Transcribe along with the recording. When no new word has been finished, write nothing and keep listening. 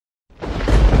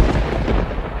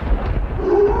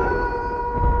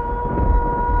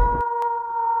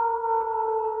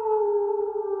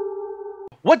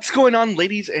What's going on,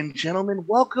 ladies and gentlemen?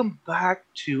 Welcome back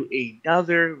to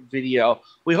another video.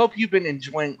 We hope you've been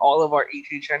enjoying all of our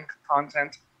HHN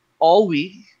content all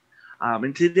week.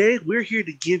 And today we're here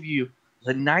to give you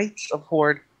the Knights of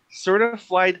Horde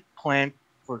certified plan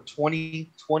for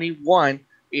 2021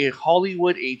 in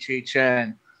Hollywood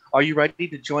HHN. Are you ready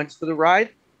to join us for the ride?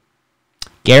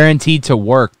 Guaranteed to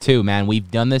work, too, man. We've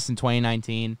done this in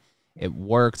 2019. It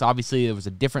works. Obviously, there was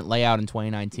a different layout in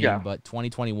 2019, but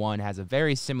 2021 has a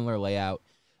very similar layout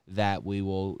that we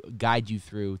will guide you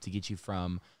through to get you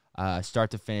from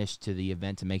start to finish to the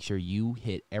event to make sure you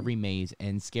hit every maze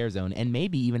and scare zone and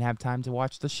maybe even have time to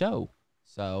watch the show.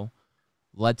 So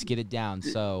let's get it down.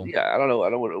 So yeah, I don't know.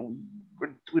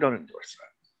 We don't endorse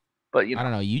that. But, I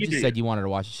don't know. You just said you wanted to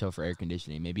watch the show for air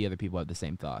conditioning. Maybe other people have the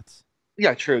same thoughts.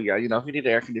 Yeah, true. Yeah, if you need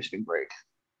an air conditioning break.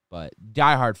 But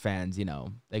diehard fans,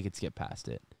 they could skip past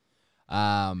it.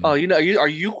 Are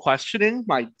you questioning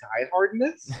my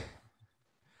diehardness?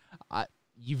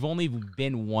 You've only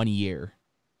been 1 year.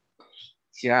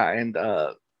 Yeah, and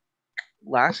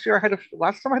last time I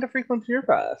had a frequent Fear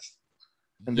Fest.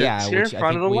 And yeah, this which year, I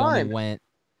front think of the we line. only went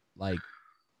like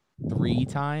 3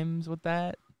 times with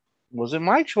that. Wasn't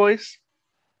my choice.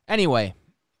 Anyway,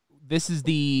 this is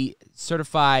the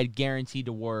certified guaranteed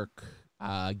to work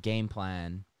game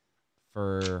plan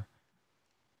for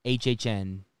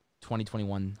HHN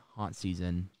 2021 haunt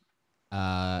season.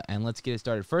 And let's get it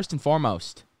started. First and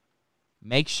foremost,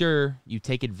 make sure you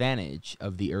take advantage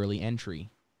of the early entry.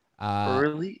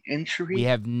 Early entry? We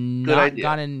have not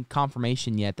gotten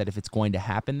confirmation yet that if it's going to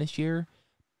happen this year,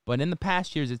 but in the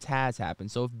past years it has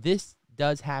happened. So if this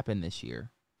does happen this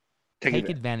year, take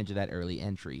advantage of that early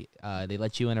entry. They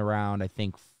let you in around, I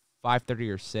think,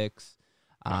 5:30 or 6.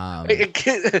 As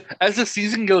the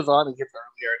season goes on, it gets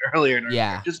earlier and earlier and earlier.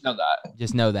 Yeah, just know that.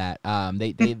 Just know that.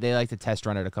 They like to test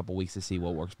run it a couple weeks to see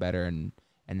what works better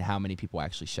and how many people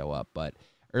actually show up. But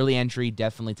early entry,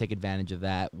 definitely take advantage of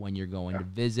that when you're going to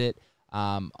visit.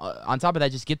 On top of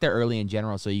that, just get there early in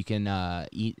general so you can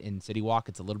eat in City Walk.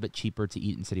 It's a little bit cheaper to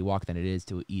eat in City Walk than it is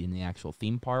to eat in the actual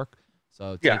theme park.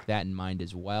 So take that in mind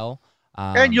as well.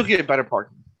 And you'll get better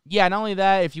parking. Yeah, not only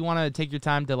that, if you want to take your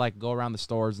time to like go around the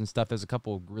stores and stuff, there's a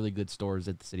couple of really good stores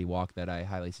at the City Walk that I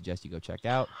highly suggest you go check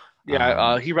out.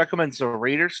 Yeah, he recommends the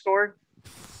Raider store.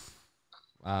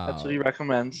 That's what he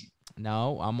recommends.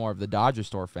 No, I'm more of the Dodger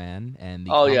store fan and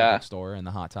the comic book store and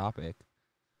the Hot Topic.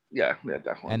 Yeah,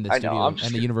 definitely. And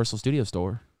the Universal Studio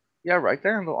store. Yeah, right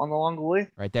there on the long way.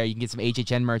 Right there, you can get some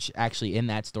HHN merch actually in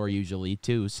that store usually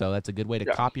too. So that's a good way to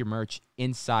cop your merch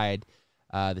inside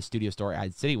the studio store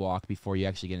at City Walk before you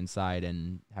actually get inside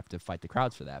and have to fight the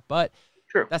crowds for that. But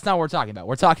that's not what we're talking about.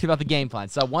 We're talking about the game plan.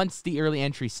 So once the early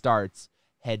entry starts,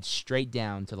 head straight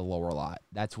down to the lower lot.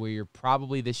 That's where you're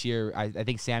probably this year. I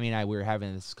think Sammy and I, we were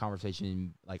having this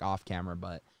conversation like off camera,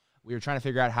 but we were trying to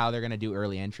figure out how they're going to do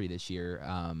early entry this year,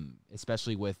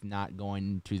 especially with not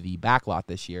going to the back lot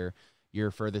this year.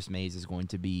 Your furthest maze is going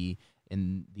to be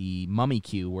in the Mummy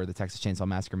queue where the Texas Chainsaw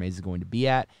Massacre maze is going to be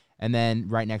at. And then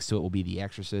right next to it will be the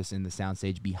Exorcist in the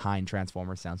soundstage behind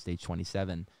Transformers Soundstage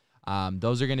 27.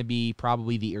 Those are going to be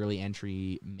probably the early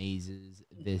entry mazes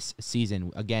this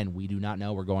season. Again, we do not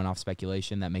know. We're going off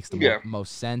speculation. That makes the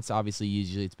most sense. Obviously,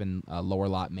 usually it's been lower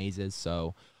lot mazes.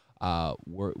 So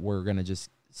we're going to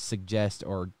just suggest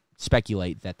or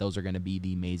speculate that those are going to be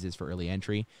the mazes for early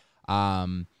entry.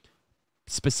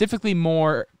 Specifically,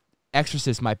 more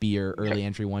Exorcist might be your early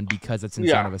entry one because it's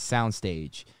inside of a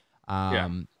soundstage.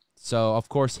 So, of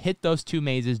course, hit those 2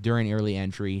 mazes during early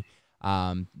entry.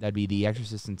 That'd be the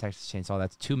Exorcist and Texas Chainsaw.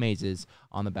 That's 2 mazes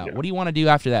on the ballot. What do you want to do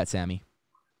after that, Sammy?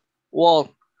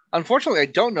 Well, unfortunately, I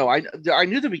don't know. I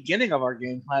knew the beginning of our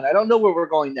game plan. I don't know where we're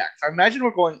going next. I imagine we're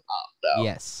going up, though.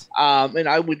 Yes. And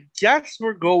I would guess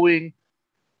we're going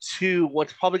to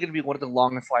what's probably going to be one of the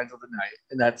longest lines of the night,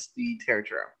 and that's the Terror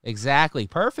Tram. Exactly.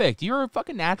 Perfect. You're a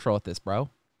fucking natural at this,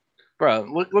 bro. Bro,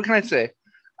 what can I say?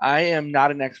 I am not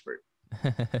an expert.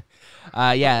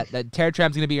 The Terror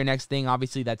Tram's going to be your next thing.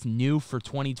 Obviously, that's new for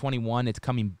 2021. It's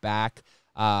coming back.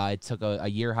 It took a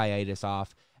year hiatus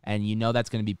off, and that's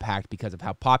going to be packed because of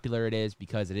how popular it is,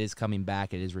 because it is coming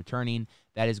back, it is returning.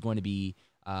 That is going to be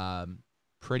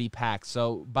pretty packed.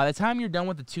 So by the time you're done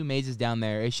with the 2 mazes down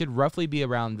there, it should roughly be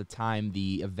around the time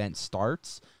the event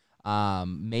starts,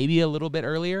 maybe a little bit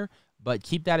earlier. But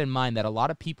keep that in mind that a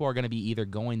lot of people are going to be either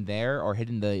going there or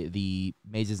hitting the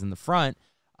mazes in the front.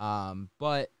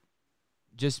 But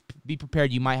just be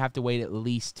prepared. You might have to wait at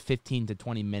least 15 to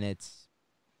 20 minutes,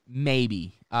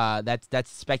 maybe.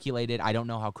 That's speculated. I don't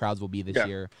know how crowds will be this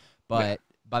year, but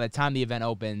by the time the event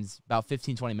opens, about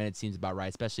 15, 20 minutes seems about right,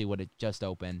 especially when it just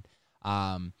opened.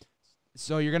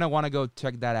 So you're going to want to go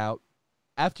check that out.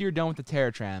 After you're done with the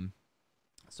Terror Tram,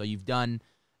 so you've done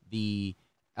the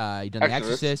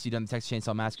Exorcist, you've done the Texas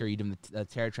Chainsaw Massacre, you've done the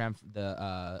Terror Tram,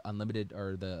 the Unlimited,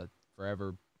 or the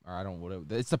Forever, or I don't know,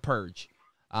 it's the Purge.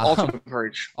 Ultimate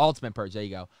Purge. Ultimate Purge, there you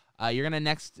go. We're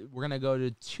going to go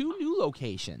to 2 new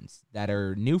locations that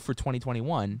are new for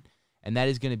 2021, and that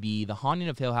is going to be The Haunting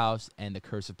of Hill House and The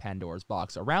Curse of Pandora's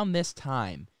Box. Around this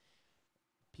time,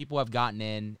 people have gotten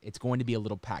in. It's going to be a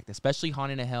little packed, especially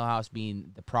Haunting of Hill House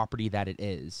being the property that it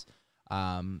is.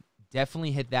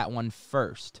 Definitely hit that one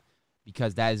first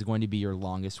because that is going to be your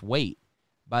longest wait.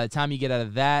 By the time you get out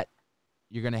of that,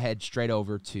 you're going to head straight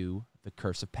over to The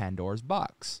Curse of Pandora's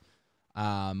Box,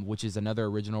 which is another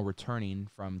original returning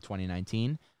from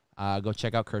 2019. Go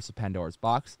check out Curse of Pandora's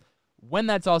Box. When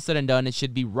that's all said and done, it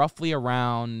should be roughly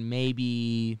around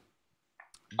maybe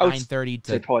 9:30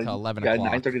 to 11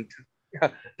 o'clock.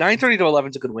 9:30 to 11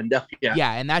 is a good window.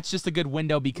 Yeah, and that's just a good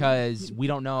window because we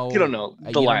don't know. You don't know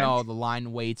you don't know the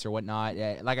line waits or whatnot.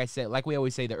 Like I said, like we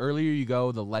always say, the earlier you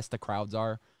go, the less the crowds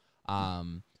are.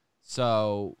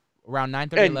 So around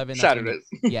 9:30, 11. Saturdays.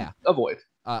 Yeah. Avoid.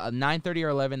 9:30 or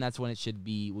 11. That's when it should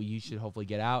be. Well, you should hopefully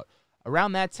get out.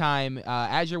 Around that time,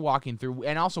 as you're walking through,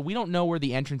 and also we don't know where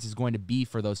the entrance is going to be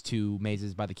for those 2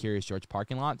 mazes by the Curious George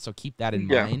parking lot, so keep that in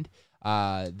mind.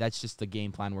 That's just the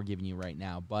game plan we're giving you right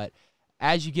now. But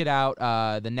as you get out,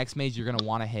 the next maze you're going to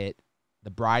want to hit,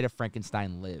 The Bride of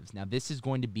Frankenstein Lives. Now, this is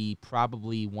going to be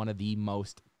probably one of the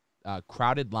most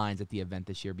crowded lines at the event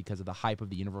this year because of the hype of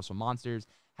the Universal Monsters,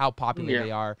 how popular they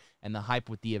are, and the hype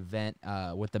with the event,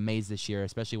 with the maze this year,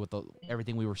 especially with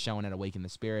everything we were showing at Awaken the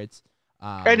Spirits.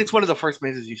 And it's one of the first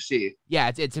mazes you see.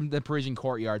 Yeah, it's in the Parisian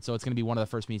Courtyard, so it's going to be one of the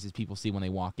first mazes people see when they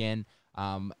walk in,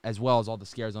 as well as all the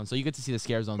scare zones. So you get to see the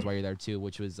scare zones while you're there, too,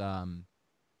 which was,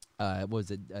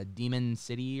 was it Demon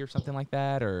City or something like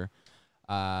that? Or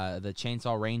the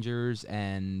Chainsaw Rangers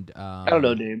and... I don't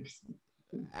know names.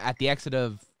 At the exit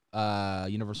of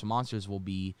Universal Monsters will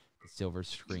be the Silver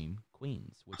Scream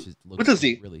Queens, which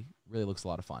really looks a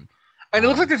lot of fun. And it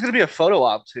looks like there's going to be a photo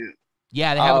op, too.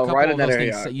 Yeah, they have a couple of those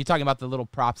things. You talking about the little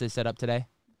props they set up today?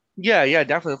 Yeah,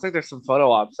 definitely. Looks like there's some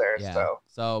photo ops there. Yeah.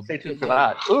 So stay tuned for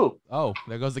that. Ooh. Oh,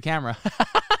 there goes the camera.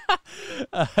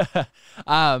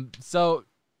 So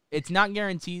it's not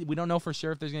guaranteed. We don't know for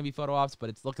sure if there's going to be photo ops, but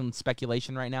it's looking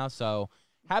speculation right now. So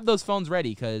have those phones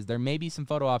ready because there may be some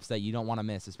photo ops that you don't want to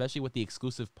miss, especially with the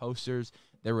exclusive posters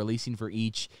they're releasing for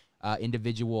each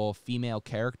individual female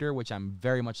character, which I'm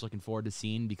very much looking forward to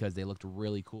seeing because they looked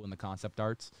really cool in the concept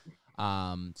arts.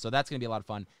 So that's going to be a lot of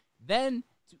fun. Then,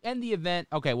 to end the event,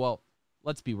 okay, well,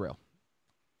 let's be real.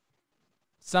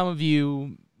 Some of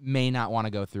you may not want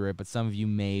to go through it, but some of you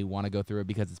may want to go through it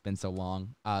because it's been so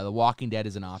long. The Walking Dead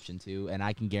is an option, too, and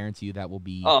I can guarantee you that will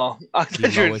be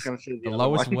the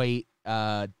lowest weight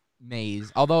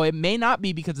maze. Although it may not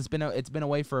be because it's been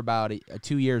away for about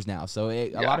 2 years now. So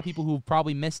a lot of people who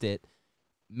probably missed it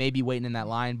may be waiting in that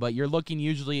line, but you're looking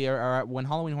usually, or when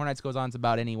Halloween Horror Nights goes on, it's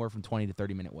about anywhere from 20 to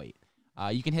 30 minute wait.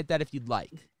 You can hit that if you'd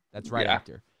like. That's right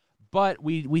after. But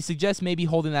we suggest maybe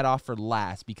holding that off for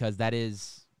last because that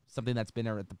is something that's been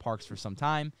at the parks for some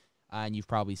time, and you've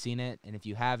probably seen it. And if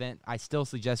you haven't, I still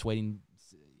suggest hitting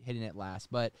it last.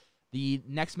 But the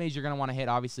next maze you're going to want to hit,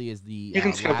 obviously, is the... You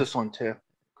can skip this one, too.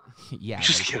 Yeah,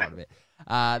 just kidding. Part of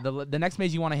it. The next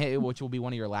maze you want to hit, which will be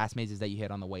one of your last mazes that you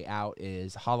hit on the way out,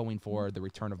 is Halloween 4, The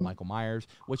Return of Michael Myers,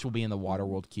 which will be in the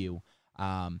Waterworld queue.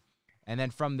 And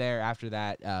then from there, after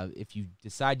that, if you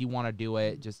decide you want to do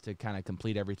it just to kind of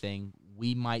complete everything,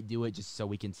 we might do it just so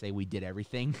we can say we did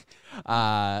everything.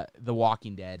 The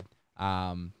Walking Dead.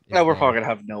 No, we're probably going to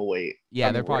have no wait.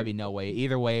 Yeah, there'll probably be no wait.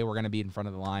 Either way, we're going to be in front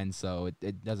of the line, so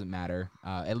it doesn't matter,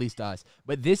 at least us.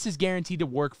 But this is guaranteed to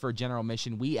work for general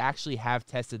admission. We actually have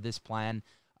tested this plan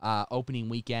opening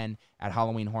weekend at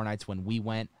Halloween Horror Nights when we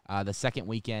went. The second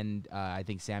weekend, I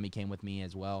think Sammy came with me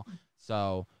as well.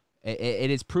 So it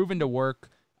is proven to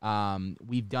work.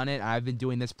 We've done it. I've been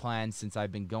doing this plan since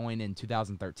I've been going in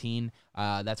 2013.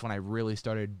 That's when I really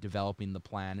started developing the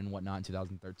plan and whatnot in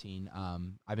 2013.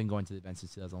 I've been going to the event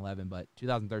since 2011, but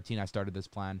 2013 I started this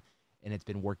plan, and it's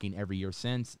been working every year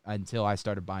since until I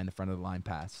started buying the front of the line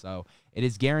pass. So it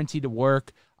is guaranteed to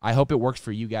work. I hope it works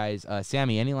for you guys.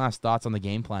 Sammy, any last thoughts on the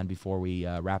game plan before we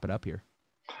wrap it up here?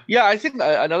 Yeah, I think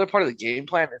another part of the game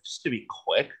plan is just to be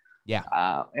quick.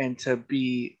 Yeah. And to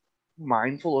be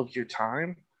mindful of your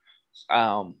time.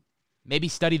 Maybe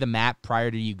study the map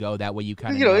prior to you go. That way you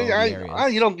kind of know the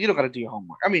areas. You don't got to do your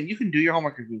homework. I mean, you can do your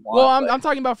homework if you want. Well, I'm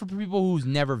talking about for people who's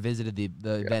never visited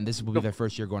the event. This will be their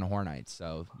first year going to Horror Nights,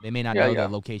 so they may not know the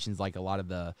locations like a lot of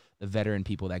the veteran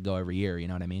people that go every year. You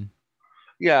know what I mean?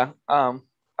 Yeah.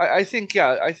 I think,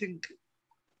 yeah, I think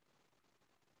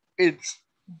it's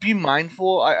be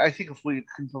mindful. I think if we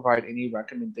can provide any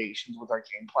recommendations with our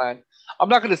game plan, I'm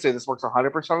not going to say this works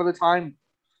 100% of the time.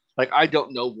 Like, I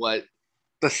don't know what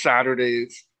the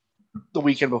Saturdays, the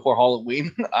weekend before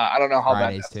Halloween, I don't know how bad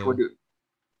Fridays that's going too. to.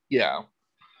 Yeah,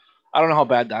 I don't know how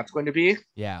bad that's going to be.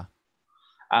 Yeah.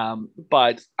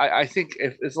 But I think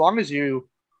if as long as you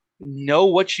know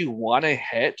what you want to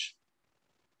hit,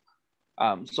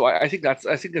 so I think I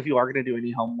think if you are going to do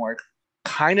any homework,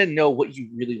 kind of know what you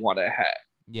really want to hit.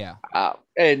 Yeah.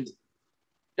 And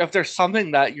if there's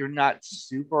something that you're not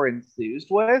super enthused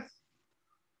with,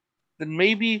 then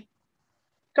maybe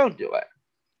don't do it.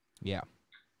 Yeah.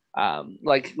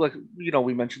 Like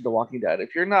we mentioned The Walking Dead.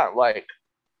 If you're not like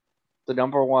the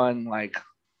number one like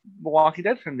The Walking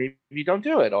Dead fan, maybe you don't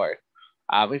do it. Or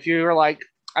if you're like,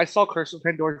 I saw Curse of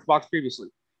Pandora's Box previously,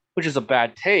 which is a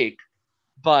bad take,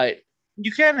 but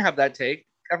you can have that take.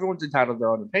 Everyone's entitled to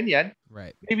their own opinion.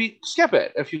 Right. Maybe skip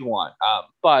it if you want.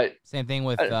 But same thing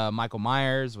with Michael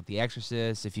Myers, with The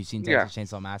Exorcist. If you've seen yeah,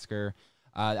 Texas Chainsaw Massacre,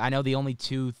 I know the only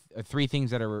three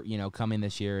things that are coming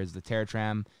this year is the Terror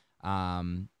Tram,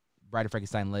 Bride of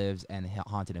Frankenstein Lives, and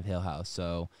Haunted of Hill House.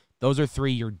 So those are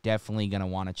three you're definitely gonna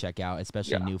want to check out,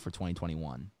 especially yeah, new for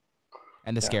 2021,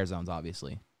 and the yeah, scare zones,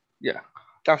 obviously. yeah,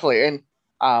 definitely. And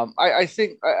I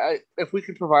think if we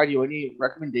could provide you any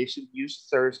recommendation, use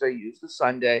Thursday, use the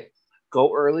Sunday,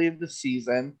 go early in the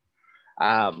season.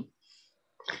 Um,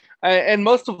 and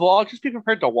most of all, just be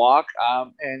prepared to walk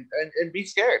and be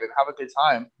scared and have a good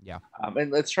time. Yeah.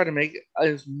 And let's try to make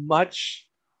as much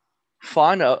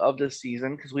fun of the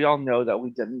season because we all know that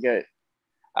we didn't get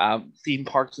theme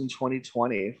parks in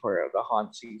 2020 for the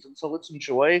haunt season. So let's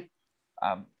enjoy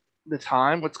um, the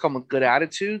time. Let's come with good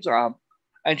attitudes.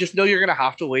 And just know you're going to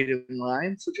have to wait in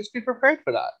line. So just be prepared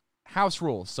for that. House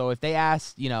rules. So if they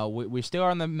ask, we still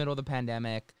are in the middle of the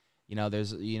pandemic.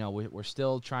 There's, we're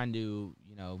still trying to,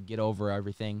 get over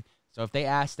everything. So if they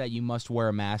ask that you must wear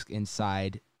a mask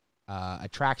inside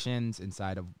attractions,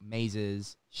 inside of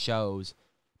mazes, shows,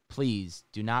 please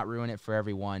do not ruin it for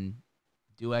everyone.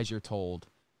 Do as you're told,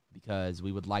 because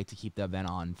we would like to keep the event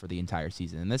on for the entire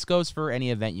season. And this goes for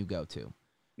any event you go to.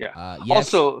 Yeah.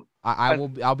 Yes, Also,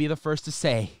 I'll be the first to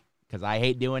say, because I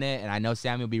hate doing it, and I know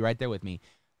Sammy will be right there with me.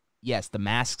 Yes, the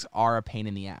masks are a pain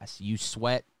in the ass. You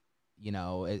sweat,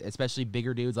 especially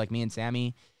bigger dudes like me and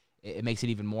Sammy. It makes it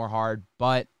even more hard.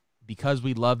 But because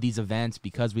we love these events,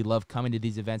 because we love coming to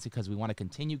these events, because we want to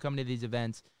continue coming to these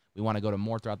events, we want to go to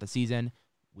more throughout the season,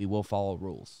 we will follow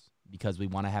rules because we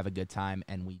want to have a good time,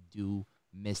 and we do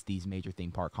miss these major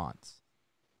theme park haunts.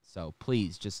 So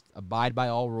please just abide by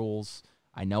all rules.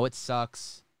 I know it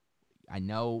sucks. I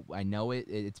know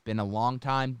it's been a long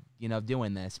time,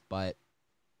 doing this, but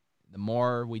the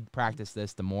more we practice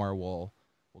this, the more we'll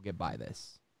get by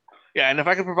this. yeah. And if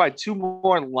I could provide two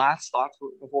more last thoughts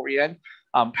before we end,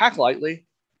 pack lightly.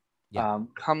 Yeah.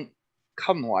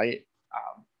 Come light.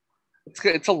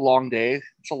 It's a long day.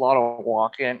 It's a lot of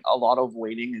walking, a lot of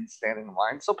waiting and standing in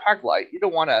line. So pack light. You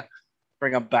don't want to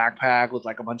bring a backpack with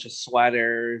like a bunch of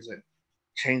sweaters and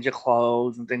change of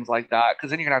clothes and things like that. Because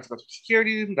then you're gonna have to go through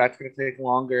security, and that's gonna take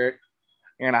longer.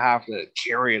 You're gonna have to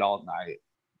carry it all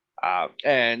night.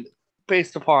 And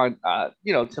based upon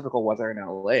typical weather in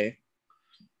LA,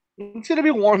 it's gonna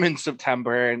be warm in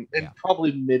September and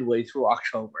probably midway through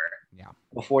October. Yeah.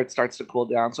 Before it starts to cool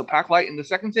down. So pack light. And the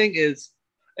second thing is,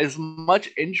 as much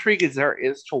intrigue as there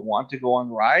is to want to go on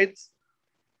rides,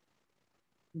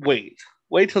 wait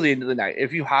till the end of the night.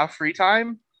 If you have free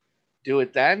time, do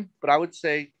it then. But I would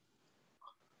say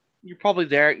you're probably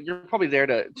there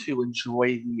to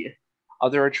enjoy the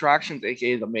other attractions,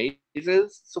 aka the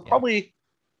mazes. So probably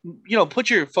put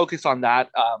your focus on that.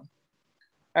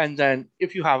 And then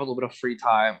if you have a little bit of free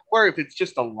time, or if it's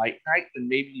just a light night, then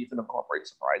maybe even incorporate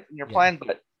some rides in your plan.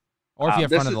 But or if you're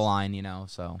front of the line,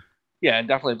 so. Yeah,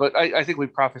 definitely. But I think we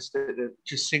prefaced it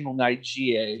just single night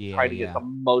GA, try to get the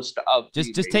most of.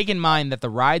 Just take in mind that the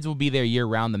rides will be there year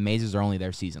round. The mazes are only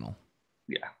there seasonal.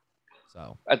 Yeah.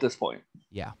 So at this point.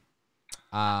 Yeah.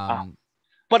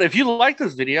 But if you like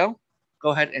this video, go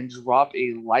ahead and drop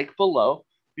a like below.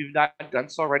 If you've not done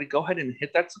so already, go ahead and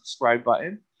hit that subscribe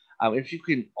button. If you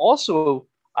can also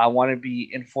want to be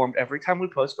informed every time we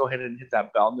post, go ahead and hit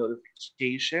that bell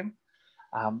notification.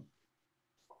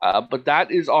 But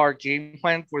that is our game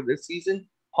plan for this season.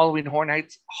 Halloween Horror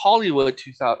Nights, Hollywood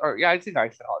 2000. Or yeah, I think I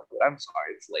said Hollywood. I'm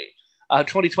sorry, it's late.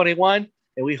 2021,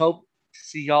 and we hope to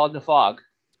see y'all in the fog.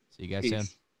 See you guys soon.